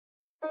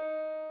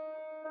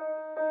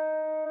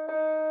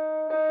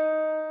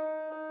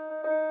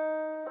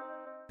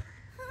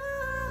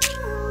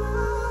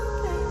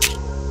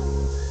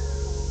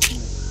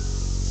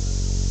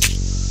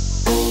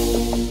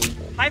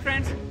Hi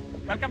friends,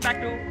 welcome back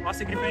to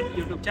వాసి గ్రిఫెన్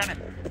YouTube channel.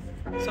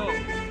 So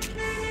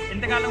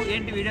ఎంతకాలం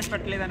ఏంటి వీడియోస్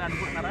పెట్టలేదని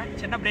అనుకుంటున్నారా?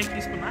 చిన్న బ్రేక్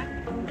తీసుకున్నా.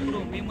 ఇప్పుడు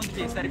మీ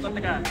ముందుకి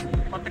సరికొత్తగా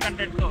కొత్త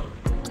కంటెంట్తో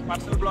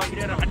పర్సనల్ బ్లాగ్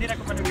వీడియో అన్ని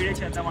రకమైన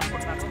వీడియోస్ చేద్దాం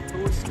అనుకుంటున్నాను.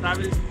 Tours,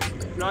 travels,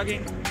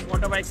 blogging,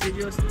 Moto bikes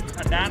reviews,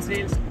 dance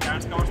reels,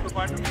 dance కవర్స్తో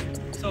పాటు.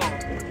 సో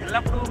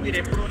ఎల్లప్పుడూ మీరు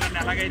ఎప్పుడు నన్ను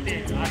ఎలాగైతే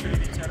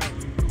ఆశీర్వదించారో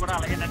ఇప్పుడు కూడా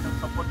అలాగే నన్ను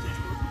సపోర్ట్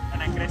చేస్తూ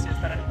నన్ను ఎంకరేజ్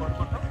చేస్తారని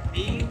కోరుకుంటాం.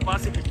 మీ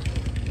వాసి.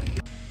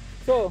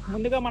 సో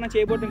ముందుగా మనం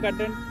చేయబోతున్న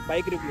కంటెంట్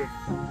బైక్ రివ్యూ.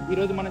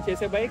 ఈరోజు మనం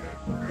చేసే bike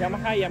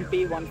Yamaha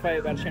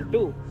MT15 version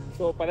 2.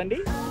 So పదండి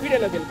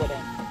వీడియోలోకి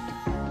వెళ్ళిపోదాం.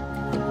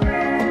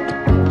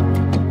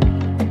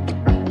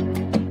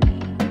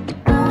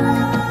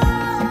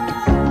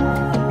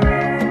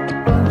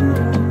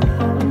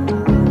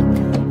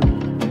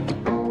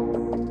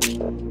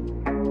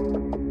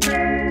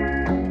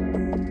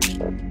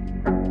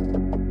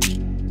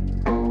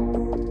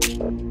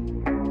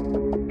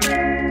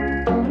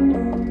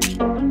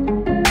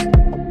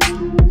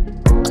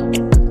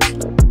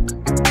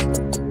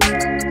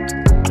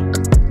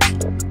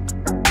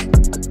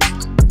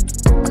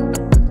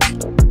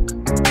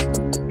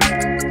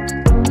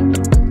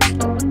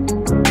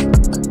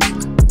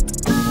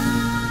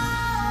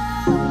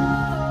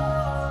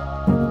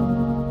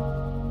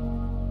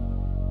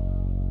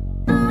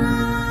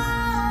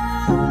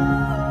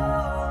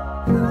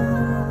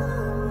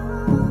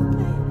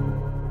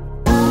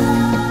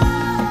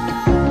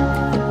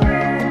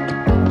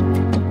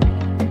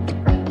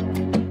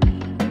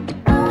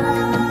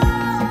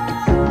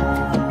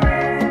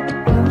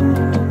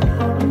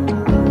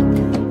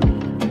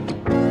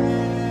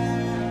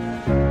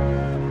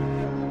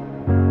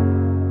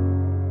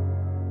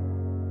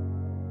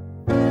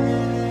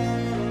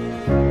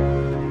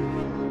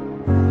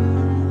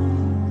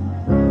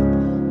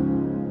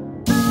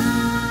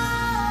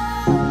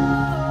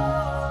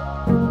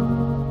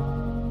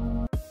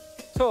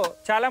 సో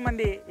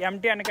చాలామంది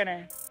MT అనగానే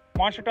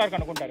మాస్టర్ టార్క్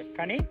అనుకుంటారు,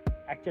 కానీ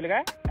యాక్చువల్గా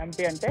MT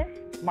అంటే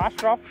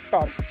మాస్టర్ ఆఫ్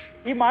టార్క్.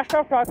 ఈ మాస్టర్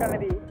ఆఫ్ టార్క్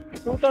అనేది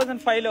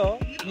 2005లో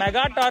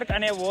మెగా టార్క్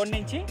అనే ఓన్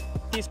నుంచి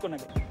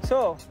తీసుకున్నది. సో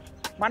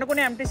మనకున్న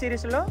MT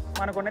సిరీస్లో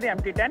మనకున్నది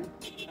MT10,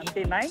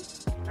 MT9,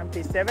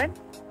 MT7,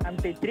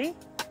 MT3,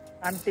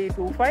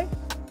 MT25,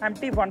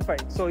 MT15.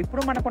 So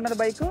ఇప్పుడు మనకున్నది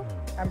బైక్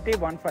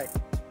MT15.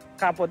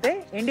 కాకపోతే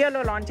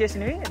ఇండియాలో లాంచ్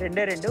చేసినవి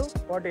రెండు,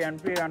 ఒకటి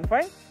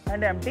MT15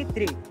 and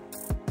MT3.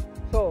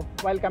 So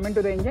while coming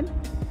to the engine,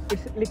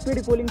 it's liquid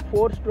cooling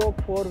 4-stroke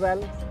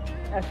 4-valve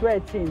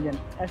SOHC engine.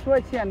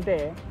 SOHC అంటే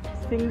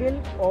single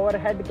over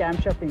head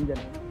camshaft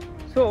engine.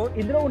 So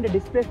ఇందులో ఉండే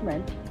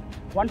డిస్ప్లేస్మెంట్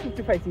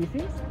 155 cc.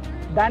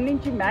 దాని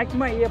నుంచి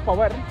మ్యాక్సిమం అయ్యే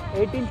power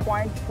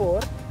 18.4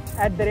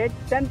 at the rate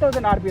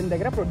 10,000 RPM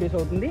దగ్గర produce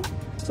అవుతుంది.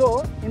 So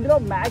ఇందులో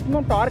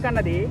maximum torque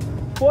అన్నది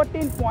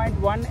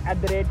 14.1 at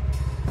the rate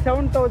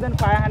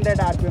 7,500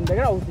 RPM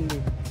దగ్గర అవుతుంది.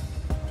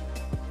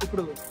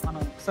 ఇప్పుడు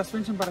మనం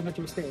సస్పెన్షన్ పరంగా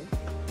చూస్తే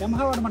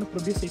Yamaha వాడు మనకు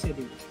ప్రొడ్యూస్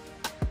చేసేది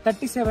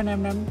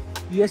 37mm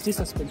USD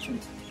సస్పెన్షన్.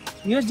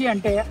 USD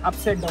అంటే అప్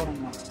సైడ్ డౌన్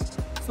అన్నమాట.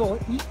 సో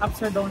ఈ అప్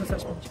సైడ్ డౌన్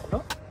సస్పెన్షన్లో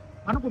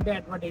మనకు ఉండే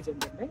అడ్వాంటేజ్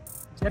ఏంటంటే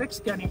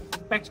జెరక్స్ కానీ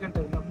ఇంపాక్ట్స్ కానీ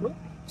తగినప్పుడు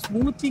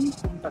స్మూతింగ్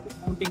ఉంటుంది,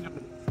 మౌంటింగ్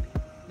అన్నది.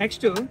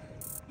 నెక్స్ట్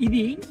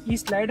ఇది ఈ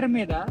స్లైడర్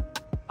మీద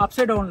అప్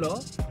సైడ్ డౌన్లో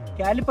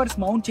క్యాలిపర్స్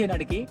మౌంట్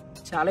చేయడానికి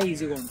చాలా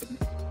ఈజీగా ఉంటుంది.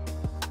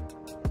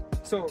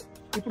 సో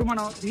ఇప్పుడు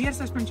మనం రియర్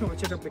సస్పెన్షన్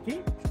వచ్చేటప్పటికి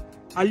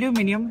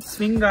aluminium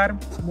swing arm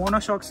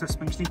monoshock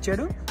suspension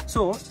ఇచ్చాడు.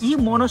 సో ఈ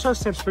మోనోషాక్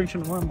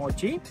సస్పెన్షన్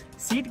వచ్చి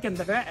సీట్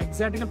కిందగా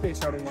ఎగ్జాక్ట్గా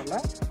ప్లేస్ అవడం వల్ల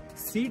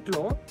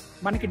సీట్లో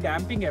మనకి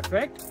డాంపింగ్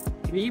ఎఫెక్ట్,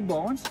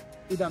 రీబౌన్స్,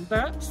 ఇదంతా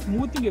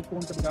స్మూతింగ్ ఎక్కువ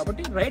ఉంటుంది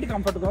కాబట్టి రైడ్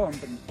కంఫర్ట్గా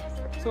ఉంటుంది.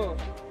 సో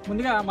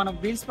ముందుగా మనం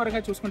వీల్స్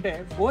పరంగా చూసుకుంటే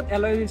బోత్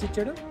అలాయ్ వీల్స్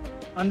ఇచ్చాడు.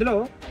 అందులో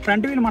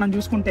ఫ్రంట్ వీల్ మనం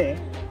చూసుకుంటే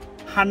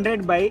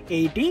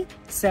 100/80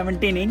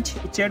 17 ఇంచ్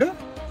ఇచ్చాడు.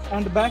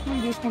 అండ్ బ్యాక్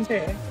వీల్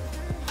చూసుకుంటే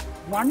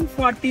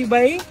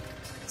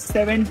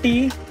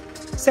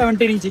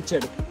 140/17 ఇంచ్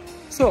ఇచ్చాడు.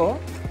 సో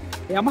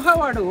Yamaha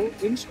వాడు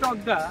ఇన్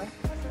స్టాక్గా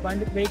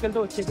వెహికల్తో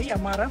వచ్చేది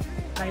MRF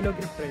హైలో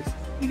గ్రిప్ రైస్.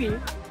 ఇవి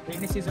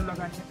రైనీ సీజన్లో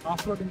కానీ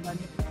ఆఫ్ రోడింగ్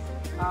కానీ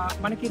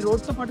మనకి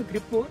రోడ్తో పాటు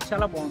గ్రిప్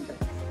చాలా బాగుంటాయి.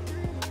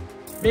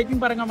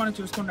 బ్రేకింగ్ పరంగా మనం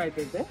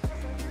చూసుకున్నట్టయితే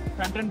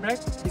front and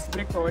break disc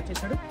brake provide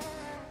చేశాడు.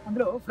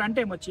 అందులో ఫ్రంట్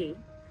టైం వచ్చి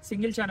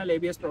సింగిల్ ఛానల్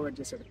ABS ప్రొవైడ్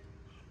చేశాడు.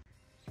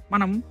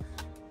 మనం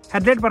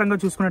హెడ్లైట్ పరంగా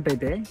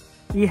చూసుకున్నట్టయితే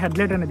ఈ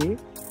హెడ్లైట్ అనేది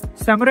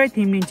సమురాయ్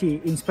థీమ్ నుంచి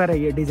ఇన్స్పైర్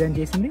అయ్యే డిజైన్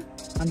చేసింది.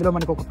 అందులో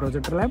మనకు ఒక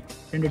ప్రొజెక్టర్ ల్యాంప్,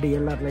 2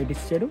 DLR లైట్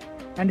ఇచ్చాడు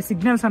అండ్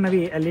సిగ్నల్స్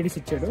అన్నవి LEDs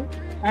ఇచ్చాడు.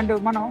 అండ్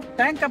మనం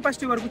ట్యాంక్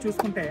కెపాసిటీ వరకు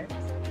చూసుకుంటే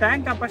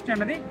ట్యాంక్ కెపాసిటీ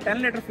అనేది 10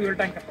 litre fuel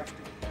tank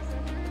capacity.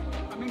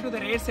 Coming to the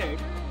rare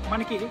side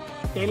మనకి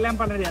టైల్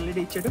ల్యాంప్ అనేది LED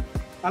ఇచ్చాడు.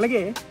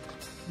 అలాగే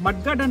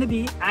మడ్గార్డ్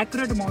అనేది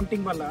యాక్యురేట్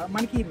మౌంటింగ్ వల్ల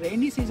మనకి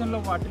రైనీ సీజన్లో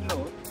వాటిల్లో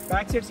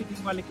బ్యాక్ సైడ్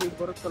సిట్టింగ్ వాళ్ళకి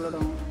గొరక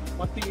కొల్లడం,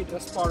 మొత్తం ఈ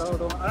డ్రెస్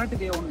పాడవడం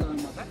అలాంటిది ఏమి ఉండదు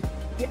అనమాట.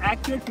 ఇది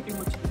యాక్యురేట్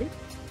ఫిట్టింగ్ వచ్చింది.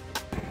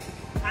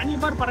 హ్యాండిల్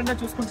బార్ పరంగా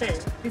చూసుకుంటే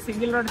ఈ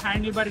సింగిల్ రాడ్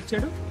హ్యాండిల్ బార్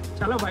ఇచ్చాడు,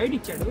 చాలా వైడ్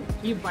ఇచ్చాడు.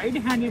 ఈ వైడ్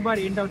హ్యాండిల్ బార్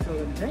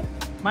ఏంటవుతుందంటే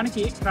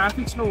మనకి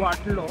ట్రాఫిక్స్లో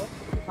వాటిల్లో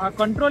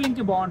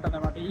కంట్రోలింగ్కి బాగుంటుంది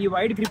అనమాట. ఈ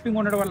వైడ్ గ్రిప్పింగ్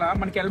ఉండడం వల్ల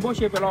మనకి ఎల్బో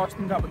షేప్ ఎలా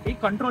వస్తుంది కాబట్టి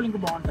కంట్రోలింగ్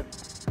బాగుంటుంది.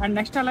 అండ్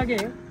నెక్స్ట్ అలాగే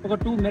ఒక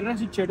 2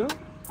 మిర్రర్స్ ఇచ్చాడు.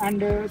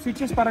 అండ్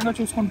స్విచ్చెస్ పరంగా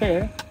చూసుకుంటే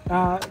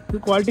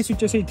క్వాలిటీ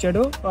స్విచ్చెస్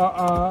ఇచ్చాడు,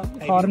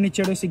 హార్న్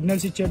ఇచ్చాడు,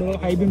 సిగ్నల్స్ ఇచ్చాడు,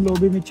 హై బీమ్ లో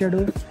బీమ్ ఇచ్చాడు,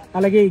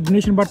 అలాగే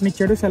ఇగ్నిషన్ బటన్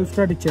ఇచ్చాడు, సెల్ఫ్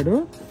స్టార్ట్ ఇచ్చాడు.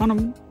 మనం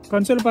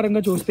కన్సోల్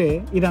పరంగా చూస్తే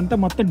ఇదంతా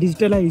మొత్తం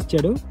డిజిటల్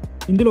ఇచ్చాడు.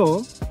 ఇందులో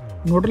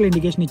న్యూట్రల్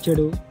ఇండికేషన్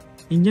ఇచ్చాడు,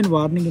 ఇంజన్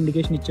వార్నింగ్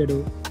ఇండికేషన్ ఇచ్చాడు,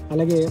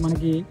 అలాగే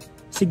మనకి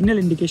సిగ్నల్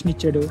ఇండికేషన్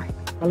ఇచ్చాడు,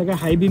 అలాగే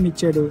హై బీమ్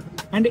ఇచ్చాడు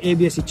అండ్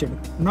ఏబిఎస్ ఇచ్చాడు.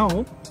 నౌ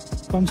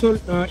కన్సోల్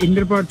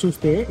ఇంటర్ పార్ట్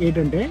చూస్తే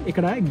ఏంటంటే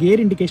ఇక్కడ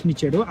గేర్ ఇండికేషన్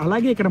ఇచ్చాడు,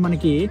 అలాగే ఇక్కడ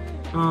మనకి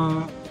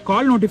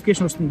కాల్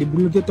నోటిఫికేషన్ వస్తుంది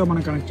బ్లూటూత్తో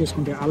మనం కనెక్ట్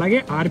చేసుకుంటే, అలాగే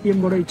ఆర్పిఎం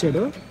కూడా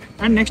ఇచ్చాడు.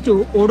 అండ్ నెక్స్ట్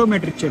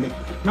ఓడోమీటర్ ఇచ్చాడు.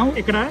 నౌ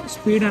ఇక్కడ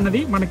స్పీడ్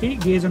అన్నది మనకి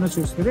గేజ్ అన్నది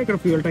చూస్తుంది, ఇక్కడ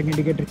ఫ్యూయల్ ట్యాంక్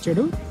ఇండికేటర్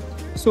ఇచ్చాడు.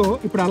 సో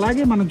ఇప్పుడు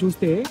అలాగే మనం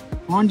చూస్తే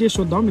ఆన్ చేసి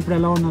చూద్దాం ఇప్పుడు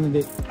ఎలా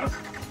ఉన్నది.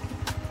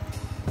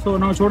 సో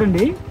నా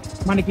చూడండి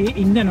మనకి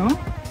ఇంజన్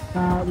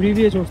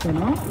రివ్యూ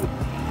చూస్తాను.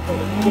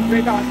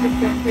 ఎప్పుడైతే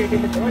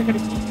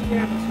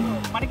ఇక్కడ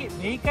మనకి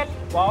వెహికల్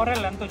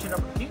ఓవరాల్ లెంత్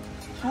వచ్చేటప్పటికి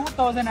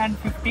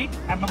 2050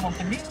 mm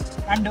ఉంటుంది.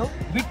 అండ్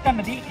విడ్త్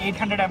అన్నది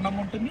 800 mm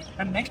ఉంటుంది.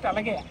 అండ్ నెక్స్ట్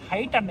అలాగే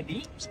హైట్ అన్నది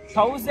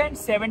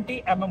 1070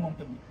 mm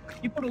ఉంటుంది.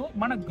 ఇప్పుడు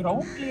మన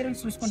గ్రౌండ్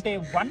క్లియరెన్స్ చూసుకుంటే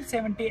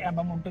 170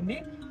 mm ఉంటుంది.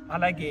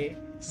 అలాగే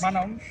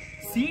మనం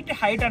సీట్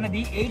హైట్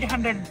అనేది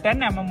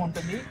 810 mm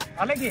ఉంటుంది.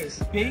 అలాగే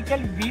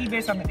వెహికల్ వీల్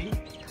బేస్ అన్నది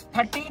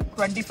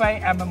 3025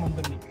 mm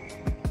ఉంటుంది.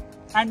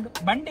 అండ్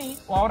బండి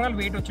ఓవరాల్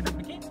వెయిట్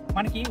వచ్చేటప్పటికి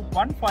మనకి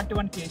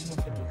 141 kg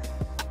ఉంటుంది.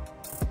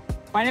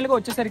 ఫైనల్గా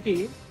వచ్చేసరికి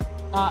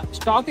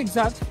స్టాక్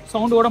ఎగ్జాస్ట్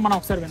సౌండ్ కూడా మనం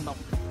ఒకసారి విందాం.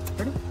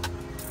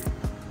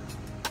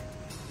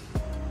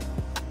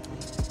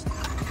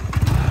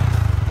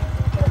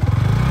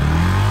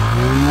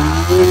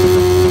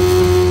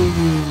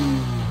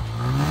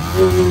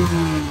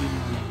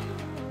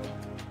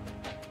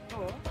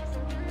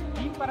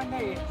 ఈ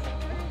పరంగా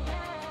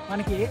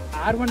మనకి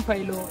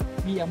R15లో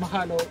ఈ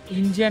యమహాలో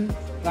ఇంజన్,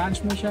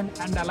 ట్రాన్స్మిషన్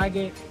అండ్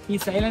అలాగే ఈ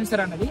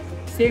సైలెన్సర్ అనేది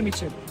సేమ్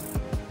ఇచ్చాడు.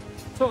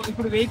 సో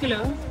ఇప్పుడు వెహికల్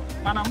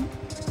మనం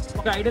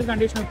ఒక ఐడియల్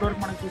కండిషన్ వరకు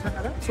మనం చూసాం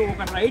కదా. సో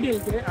ఒక రైడ్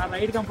వెళ్తే ఆ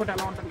రైడ్ కంఫర్ట్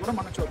ఎలా ఉంటుంది కూడా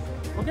మనం చూద్దాం.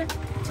 ఓకే,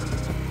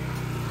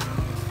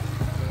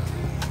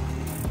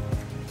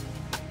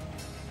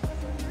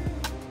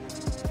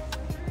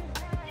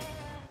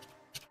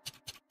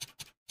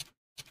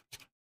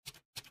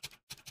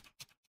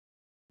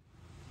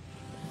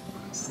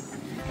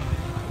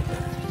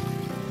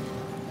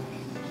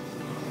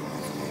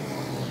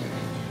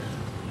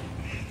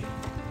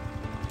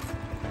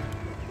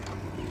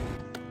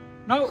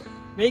 నౌ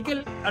వెహికల్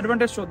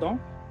అడ్వాంటేజ్ చూద్దాం.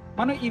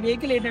 మనం ఈ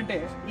వెహికల్ ఏంటంటే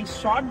ఈ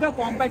షార్ట్గా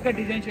కాంపాక్ట్గా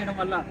డిజైన్ చేయడం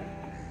వల్ల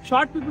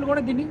షార్ట్ పీపుల్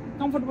కూడా దీన్ని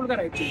కంఫర్టబుల్గా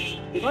రైడ్ చేయొచ్చు.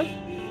 బికాజ్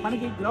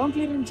మనకి గ్రౌండ్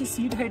క్లియర్ నుంచి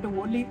సీట్ హైట్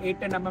ఓన్లీ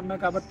 810 mm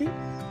కాబట్టి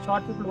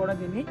షార్ట్ పీపుల్ కూడా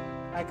దీన్ని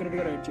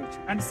యాక్యురేట్గా రైడ్ చేయొచ్చు.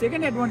 అండ్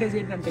సెకండ్ అడ్వాంటేజ్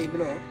ఏంటంటే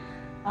ఇందులో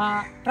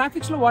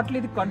ట్రాఫిక్స్లో వాటిలో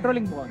ఇది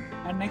కంట్రోలింగ్ బాగుంది.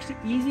 అండ్ నెక్స్ట్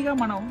ఈజీగా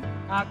మనం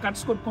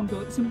కట్స్ కొట్టుకుంటూ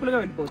సింపుల్గా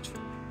వెళ్ళిపోవచ్చు.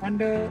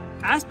 And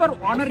as per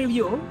owner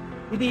review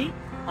ఇది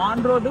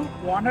on road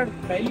owner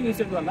daily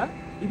usage వల్ల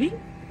ఇది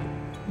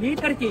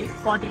లీటర్కి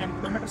 49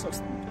 kilometers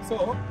వస్తుంది. సో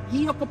ఈ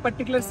యొక్క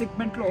పర్టికులర్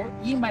సెగ్మెంట్లో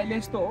ఈ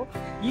మైలేజ్తో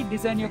ఈ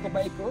డిజైన్ యొక్క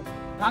బైక్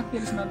నాకు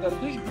తెలిసినంత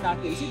వరకు ఇది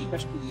నాకు తెలిసి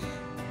బెస్ట్.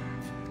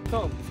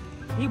 సో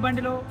ఈ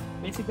బండిలో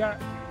బేసిక్గా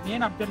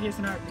నేను అబ్జర్వ్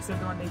చేసిన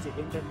డిసడ్వాంటేజ్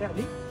ఏంటంటే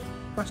అది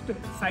ఫస్ట్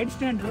సైడ్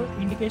స్టాండ్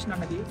ఇండికేషన్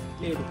అన్నది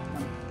లేదు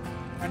మనకి.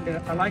 అండ్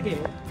అలాగే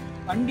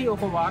బండి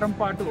ఒక వారం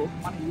పాటు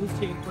మనం యూజ్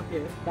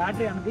చేయకపోతే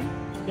బ్యాటరీ అనేది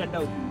డెడ్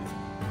అవుతుంది.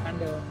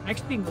 అండ్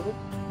నెక్స్ట్ థింగ్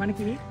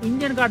మనకి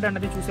ఇంజన్ గార్డ్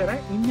అన్నది చూసారా,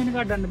 ఇంజన్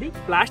గార్డ్ అన్నది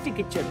ప్లాస్టిక్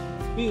ఇచ్చాడు.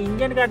 ఈ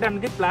ఇంజన్ గార్డ్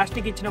అన్నది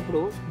ప్లాస్టిక్ ఇచ్చినప్పుడు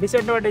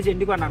డిసడ్వాంటేజ్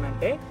ఎందుకు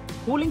అన్నానంటే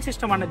కూలింగ్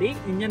సిస్టమ్ అన్నది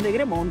ఇంజన్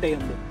దగ్గరే మౌంట్ అయ్యి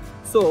ఉంది.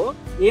 సో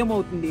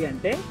ఏమవుతుంది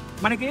అంటే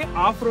మనకి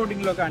ఆఫ్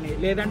రోడింగ్లో కానీ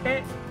లేదంటే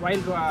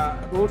వైల్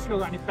రోడ్స్లో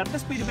కానీ పెద్ద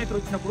స్పీడ్ బ్రేకర్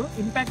వచ్చినప్పుడు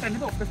ఇంపాక్ట్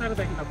అనేది ఒక్కసారి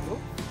తగ్గినప్పుడు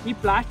ఈ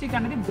ప్లాస్టిక్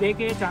అనేది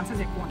బ్రేక్ అయ్యే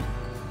ఛాన్సెస్ ఎక్కువ ఉన్నాయి.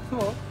 సో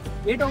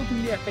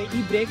ఏటవుతుంది అంటే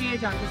ఈ బ్రేక్ అయ్యే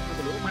ఛాన్సెస్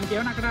బదులు మనకి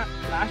ఏమైనా అక్కడ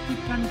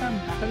ప్లాస్టిక్ కంటే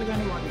మెటల్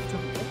కానీ వాళ్ళు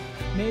ఇచ్చుంటే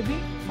మేబీ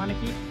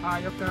మనకి ఆ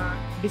యొక్క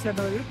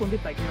డిసడ్వాంటేజ్ కొంచెం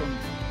తగ్గే ఉంది.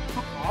 So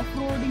of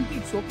రోడింగ్కి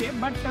it's okay,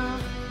 but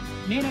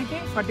నేనైతే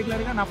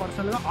పర్టికులర్గా నా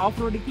పర్సనల్గా ఆఫ్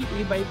రోడ్కి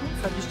ఈ బైక్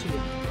సజెస్ట్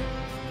చేయను.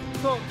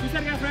 సో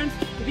చూసారు కదా ఫ్రెండ్స్,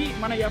 ఇది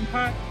మన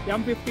Yamaha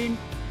M15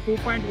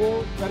 2.0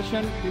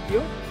 version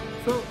review.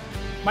 So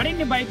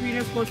మరిన్ని బైక్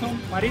వీడియోస్ కోసం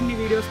మరిన్ని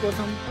వీడియోస్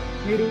కోసం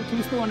మీరు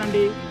చూస్తూ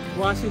ఉండండి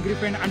Vasu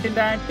గ్రిఫెన్. Until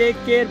then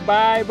take care,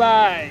 bye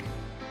bye.